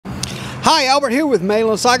Hi, Albert here with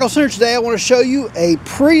Mainland Cycle Center. Today I want to show you a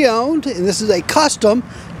pre-owned, and this is a custom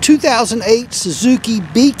 2008 Suzuki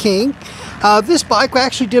B-King. This bike we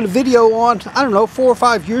actually did a video on, I don't know, 4 or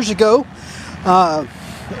 5 years ago.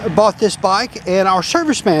 Bought this bike, and our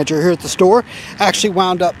service manager here at the store actually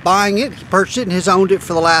wound up buying it. He purchased it and has owned it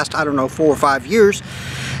for the last, I don't know, 4 or 5 years.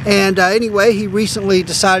 And anyway, he recently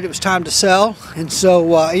decided it was time to sell, and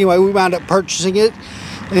so anyway, we wound up purchasing it,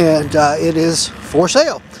 and it is for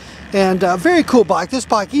sale. And very cool bike. This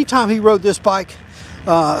bike, anytime he rode this bike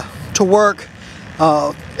to work,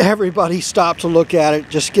 everybody stopped to look at it.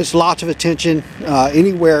 Just gets lots of attention.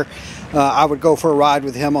 Anywhere I would go for a ride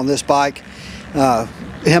with him on this bike.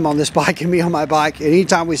 Him on this bike and me on my bike. And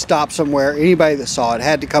anytime we stopped somewhere, anybody that saw it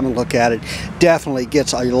had to come and look at it. Definitely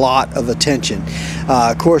gets a lot of attention.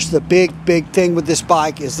 Of course, the big thing with this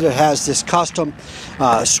bike is that it has this custom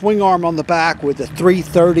swing arm on the back with a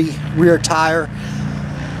 330 rear tire.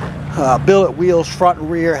 Billet wheels front and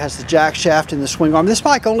rear, has the jack shaft and the swing arm. This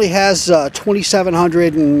bike only has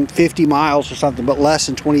 2,750 miles or something, but less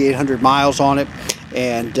than 2,800 miles on it,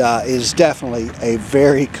 and is definitely a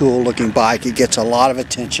very cool looking bike. It gets a lot of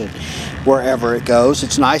attention wherever it goes.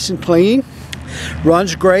 It's nice and clean,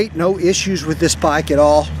 runs great, no issues with this bike at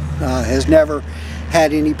all. Has never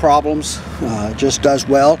had any problems, just does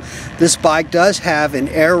well. This bike does have an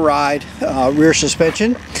air ride rear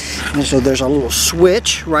suspension, and so there's a little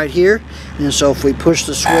switch right here, and so if we push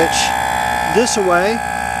the switch this away,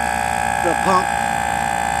 the pump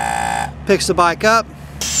picks the bike up,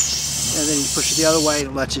 and then you push it the other way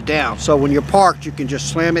and it lets it down. So when you're parked, you can just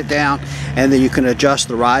slam it down, and then you can adjust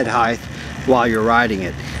the ride height while you're riding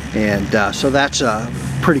it. And so that's a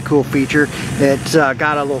pretty cool feature. It's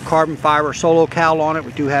got a little carbon fiber solo cowl on it.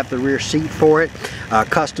 We do have the rear seat for it.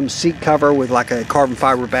 Custom seat cover with like a carbon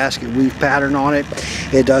fiber basket weave pattern on it.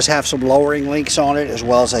 It does have some lowering links on it, as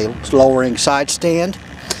well as a lowering side stand.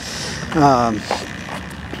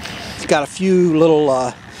 It's got a few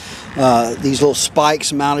little these little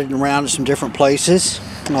spikes mounted around in some different places.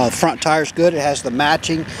 The front tire's good. It has the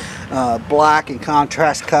matching black and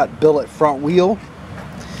contrast cut billet front wheel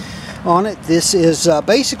on it. This is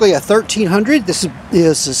basically a 1300. This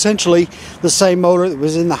is essentially the same motor that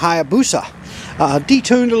was in the Hayabusa.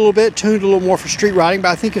 Detuned a little bit, tuned a little more for street riding, but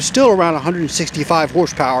I think it's still around 165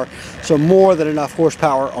 horsepower, so more than enough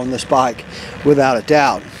horsepower on this bike without a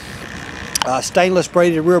doubt. Stainless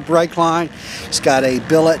braided rear brake line. It's got a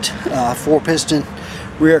billet 4-piston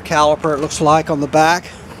rear caliper, it looks like, on the back.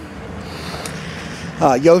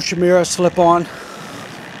 Yoshimura slip-on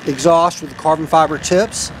exhaust with the carbon fiber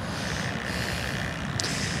tips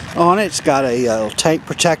on it. It's got a little tank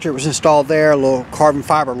protector that was installed there, a little carbon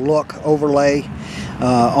fiber look overlay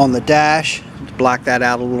on the dash to black that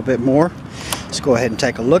out a little bit more. Let's go ahead and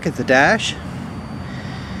take a look at the dash.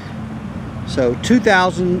 So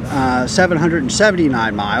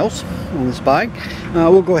 2,779 miles on this bike.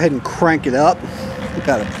 We'll go ahead and crank it up. We've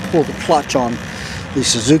got to pull the clutch on the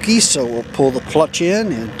Suzuki, so we'll pull the clutch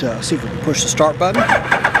in and see if we can push the start button.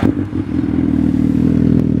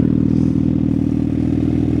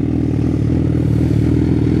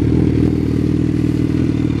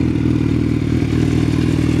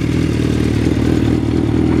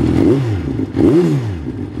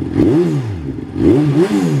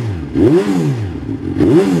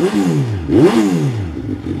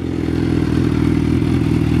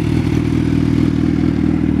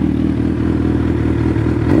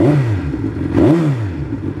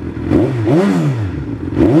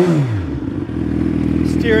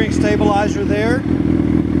 Steering stabilizer there.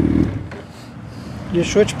 You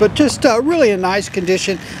switch, but just really a nice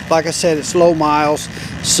condition. Like I said, it's low miles,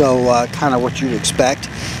 so kind of what you'd expect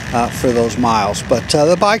for those miles. But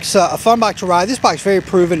the bike's a fun bike to ride. This bike's very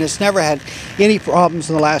proven. It's never had any problems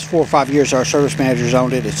in the last 4 or 5 years. Our service manager's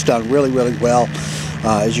owned it. It's done really well.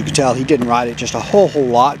 As you can tell, he didn't ride it just a whole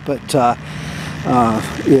lot, but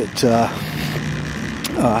it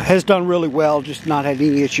has done really well, just not had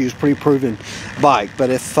any issues. Pretty proven bike. But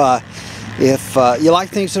if you like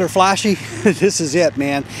things that are flashy, this is it,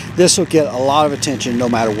 man. This will get a lot of attention no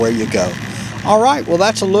matter where you go. Alright, well,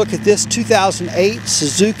 that's a look at this 2008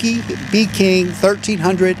 Suzuki B-King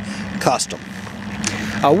 1300 Custom.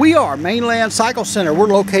 We are Mainland Cycle Center. We're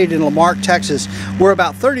located in Marque, Texas. We're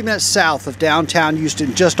about 30 minutes south of downtown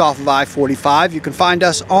Houston, just off of I-45. You can find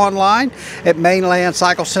us online at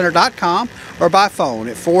mainlandcyclecenter.com or by phone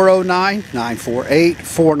at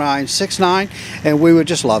 409-948-4969. And we would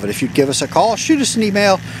just love it if you'd give us a call, shoot us an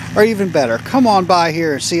email, or even better, come on by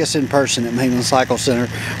here and see us in person at Mainland Cycle Center,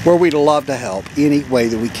 where we'd love to help any way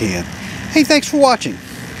that we can. Hey, thanks for watching.